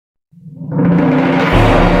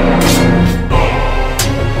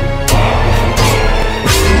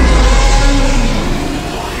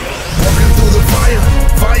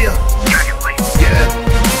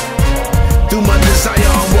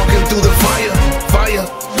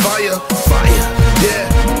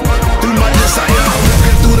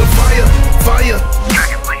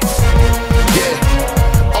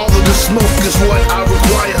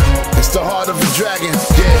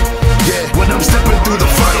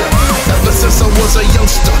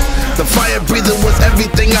The fire breather was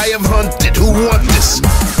everything I have hunted. Who want this?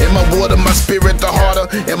 In my water, my spirit, the harder.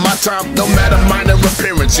 In my time, no matter minor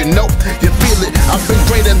appearance. You know, you feel it. I've been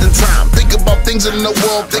greater than time. Think about things in the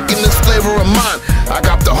world, thinking this flavor of mine. I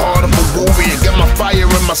got the heart of a warrior, got my fire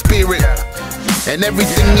in my spirit. And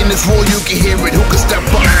everything in this world, you can hear it. Who can step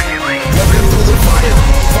up? Walking through the fire,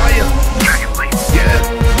 fire.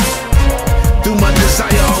 Yeah. Through my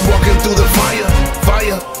desire, I'm walking through the fire,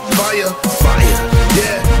 fire, fire, fire.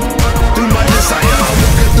 Yeah. Through my desire, I'm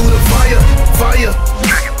walking through the fire, fire.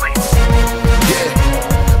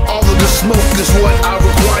 Yeah. All of the smoke is what I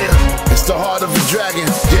require. It's the heart of a dragon.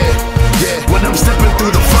 Yeah, yeah. When I'm stepping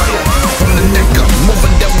through the fire, from the neck up,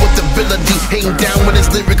 moving down with ability, hang down when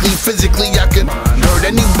it's lyrically, physically. I can hurt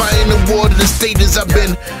anybody in the world of the stages I've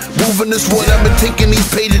been moving this world. I've been taking these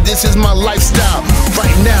pages. This is my lifestyle.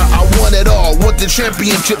 Right now, I want it all. Want the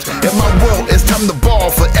championships in my world. It's time to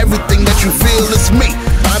ball for everything that you feel. It's me.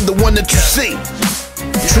 I'm the one that you see.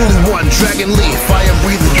 Truly one, dragon lead, fire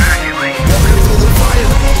breathing. Walking through the fire,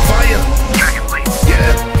 fire.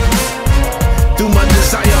 Yeah. Through my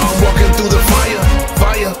desire, I'm walking through the fire,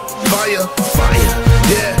 fire, fire, fire.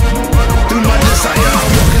 Yeah. Through my desire, I'm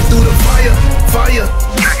walking through the fire, fire.